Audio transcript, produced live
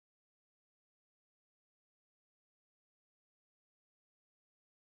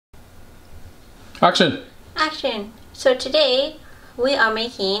Action! Action! So today we are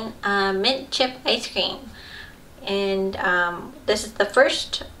making mint chip ice cream, and this is the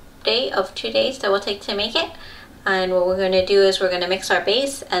first day of 2 days that we'll take to make it. And what we're going to do is we're going to mix our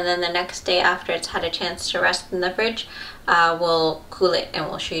base, and then the next day after it's had a chance to rest in the fridge, we'll cool it, and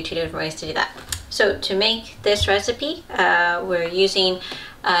we'll show you 2 different ways to do that. So to make this recipe, we're using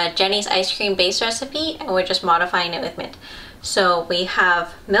Jeni's ice cream base recipe, and we're just modifying it with mint. So we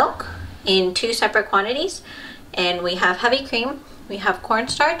have milk in 2 separate quantities, and we have heavy cream, we have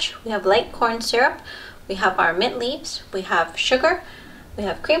cornstarch, we have light corn syrup, we have our mint leaves, we have sugar, we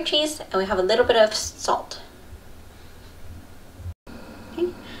have cream cheese, and we have a little bit of salt.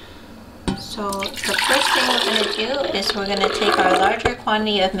 Okay. So the first thing we're going to do is we're going to take our larger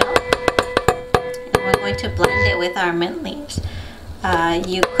quantity of milk and we're going to blend it with our mint leaves.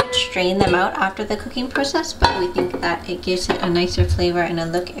 You could strain them out after the cooking process, but we think that it gives it a nicer flavor and a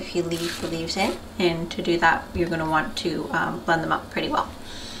look if you leave the leaves in. And to do that, you're going to want to blend them up pretty well.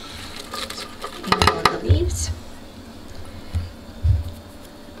 So, the leaves.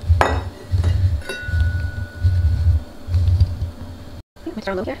 Let me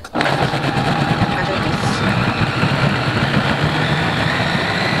throw a little here.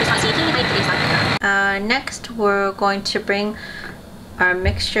 Next, we're going to bring our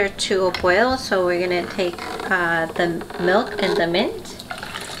mixture to a boil. So we're going to take the milk and the mint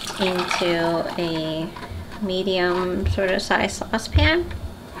into a medium sort of size saucepan.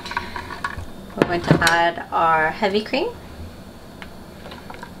 We're going to add our heavy cream.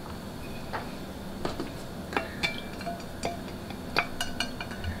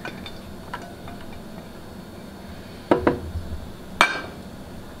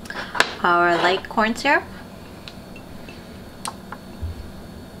 Our light corn syrup.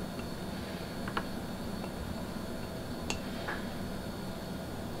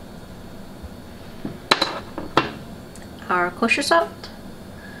 Our kosher salt,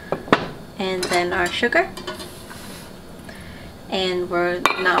 and then our sugar. And we're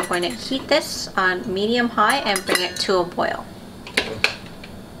now going to heat this on medium high and bring it to a boil.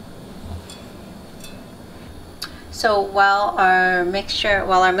 So while our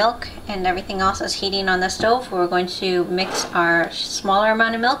milk and everything else is heating on the stove, we're going to mix our smaller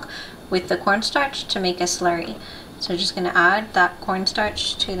amount of milk with the cornstarch to make a slurry. So we're just going to add that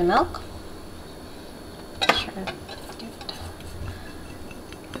cornstarch to the milk.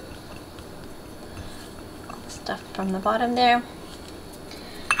 Stuff from the bottom there,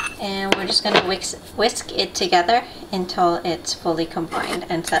 and we're just going to whisk it together until it's fully combined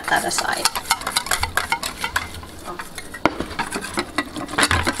and set that aside.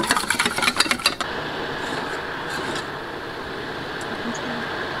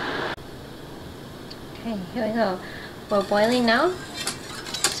 Okay, here we go. We're boiling now,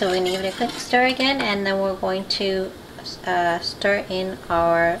 so we're going to give it a quick stir again, and then we're going to stir in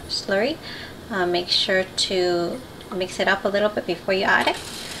our slurry. Make sure to mix it up a little bit before you add it,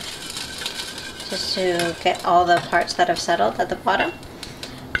 just to get all the parts that have settled at the bottom.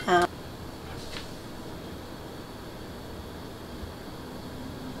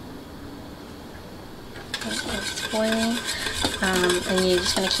 It's boiling, and you're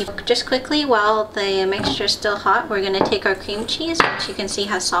just going to keep just quickly while the mixture is still hot. We're going to take our cream cheese, which you can see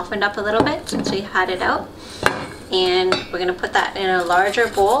has softened up a little bit since we had it out. And we're going to put that in a larger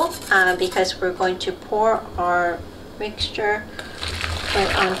bowl because we're going to pour our mixture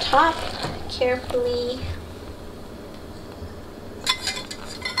right on top carefully.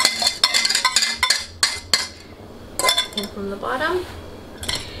 And from the bottom.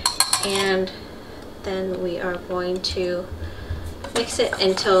 And then we are going to mix it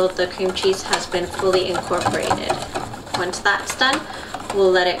until the cream cheese has been fully incorporated. Once that's done,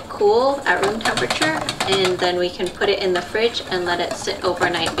 we'll let it cool at room temperature, and then we can put it in the fridge and let it sit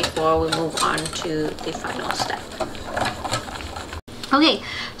overnight before we move on to the final step. Okay,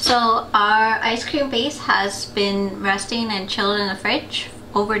 so our ice cream base has been resting and chilled in the fridge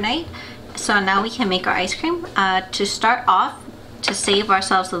overnight, so now we can make our ice cream. To start off, to save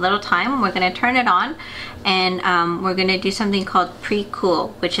ourselves a little time, we're going to turn it on, and we're going to do something called pre-cool,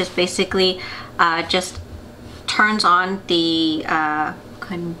 which is basically just turns on the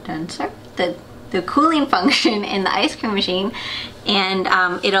condenser, the cooling function in the ice cream machine, and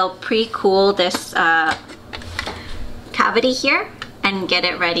it'll pre-cool this cavity here and get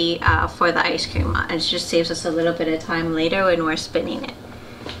it ready for the ice cream. It just saves us a little bit of time later when we're spinning it.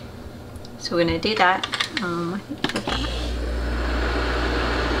 So we're going to do that.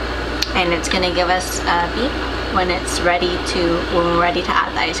 And it's going to give us a beep. when it's ready when we're ready to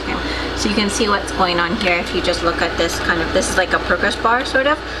add the ice cream. So you can see what's going on here if you just look at this this is like a progress bar sort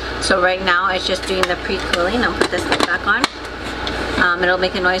of. So right now it's just doing the pre-cooling. I'll put this back on. It'll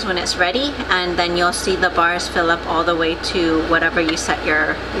make a noise when it's ready, and then you'll see the bars fill up all the way to whatever you set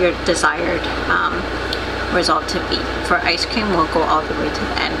your desired result to be. For ice cream, we'll go all the way to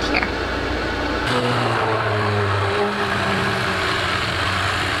the end here.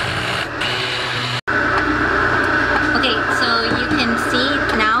 Okay, so you can see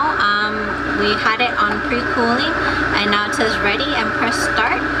now we had it on pre-cooling, and now it says ready, and press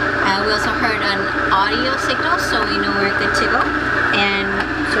start. We also heard an audio signal, so we know we're good to go. And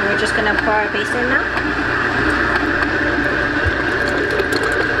so we're just gonna pour our base in now.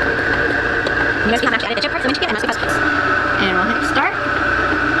 You guys can actually add the chip first, and we'll hit start.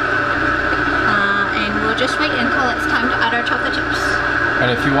 And we'll just wait until it's time to add our chocolate chips.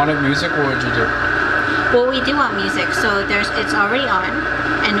 And if you wanted music, what would you do? Well, we do want music, so it's already on,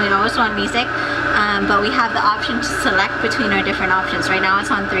 and we always want music, but we have the option to select between our different options. Right now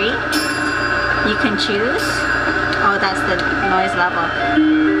it's on 3. You can choose. Oh, that's the noise level.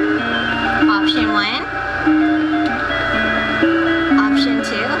 Option 1. Option 2.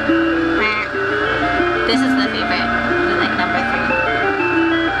 This is the favorite. We like number 3.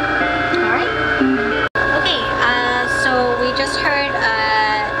 Alright. Okay, so we just heard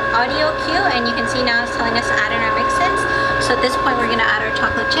audio cue, and you can see now it's telling us to add in our mixes. So at this point we're going to add our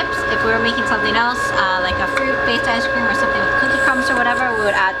chocolate chips. If we were making something else, like a fruit-based ice cream or something with cookie crumbs or whatever, we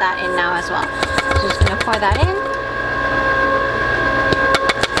would add that in now as well. So just going to pour that in.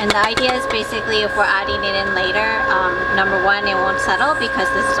 And the idea is basically if we're adding it in later, number 1, it won't settle because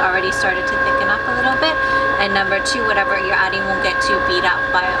this has already started to thicken up a little bit. And number 2, whatever you're adding won't get too beat up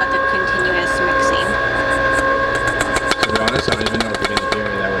by the continuous mixing. To be honest, I don't even know if you're going to hear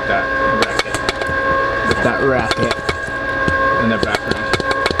that with that racket. With that racket in the background.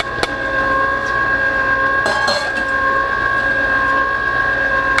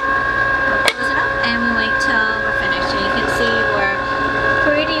 We'll close it up and we wait till we're finished. So you can see we're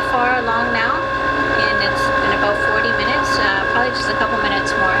pretty far along now, and it's been about 40 minutes, probably just a couple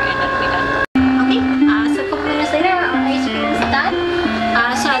minutes more and it'll be done. Okay, so a couple minutes later our ice cream is done.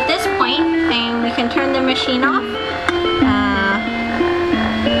 So at this point, we can turn the machine off.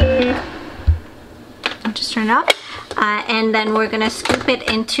 I'll just turn it off. And then we're going to scoop it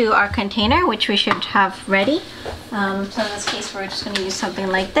into our container, which we should have ready. So in this case we're just going to use something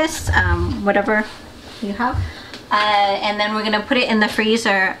like this, whatever you have. And then we're gonna put it in the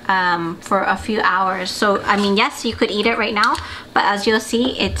freezer for a few hours. So I mean, yes, you could eat it right now, but as you'll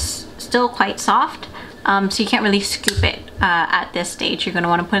see, it's still quite soft. So you can't really scoop it at this stage. You're gonna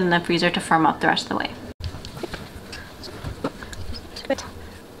want to put it in the freezer to firm up the rest of the way. Scoop it.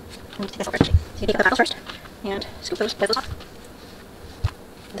 And take this over. So you take the apples first and scoop those off.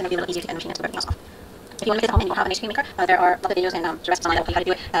 And then it'll be a little easier to get the machine to everything else off. If you want to make this at home and you don't have an ice cream maker, there are lots of videos and directions online that will tell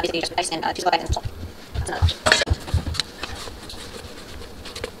you how to do it. Basically, you just put ice and 2 scoop bags and salt. That's another option.